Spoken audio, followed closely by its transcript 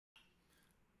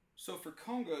So for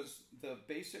congas, the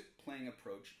basic playing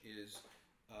approach is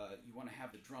you want to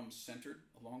have the drums centered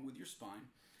along with your spine,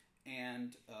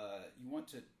 and you want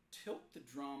to tilt the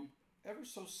drum ever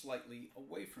so slightly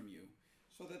away from you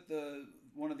so that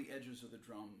one of the edges of the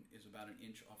drum is about an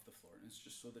inch off the floor, and it's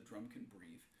just so the drum can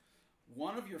breathe.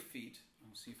 One of your feet,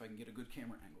 I'll see if I can get a good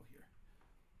camera angle here.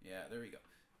 Yeah, there you go.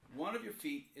 One of your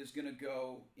feet is going to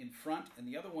go in front, and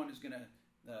the other one is going to,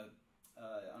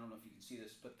 I don't know if you can see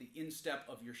this, but the instep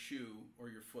of your shoe or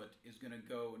your foot is going to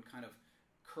go and kind of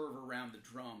curve around the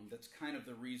drum. That's kind of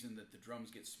the reason that the drums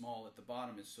get small at the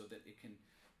bottom, is so that it can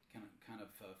kind of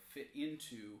fit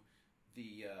into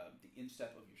the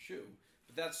instep of your shoe.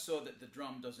 But that's so that the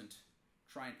drum doesn't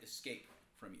try and escape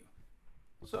from you.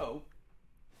 So,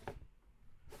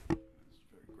 this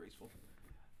is very graceful.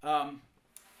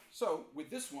 So with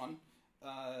this one,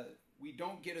 we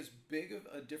don't get as big of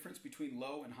a difference between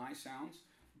low and high sounds,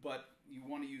 but you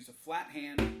want to use a flat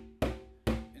hand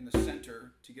in the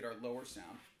center to get our lower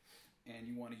sound, and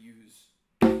you want to use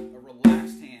a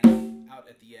relaxed hand out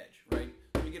at the edge, right?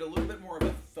 We get a little bit more of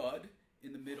a thud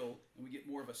in the middle, and we get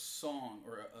more of a song,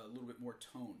 or a little bit more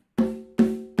tone,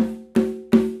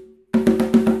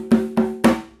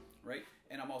 right?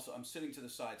 And I'm sitting to the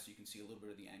side so you can see a little bit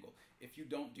of the angle. If you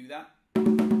don't do that,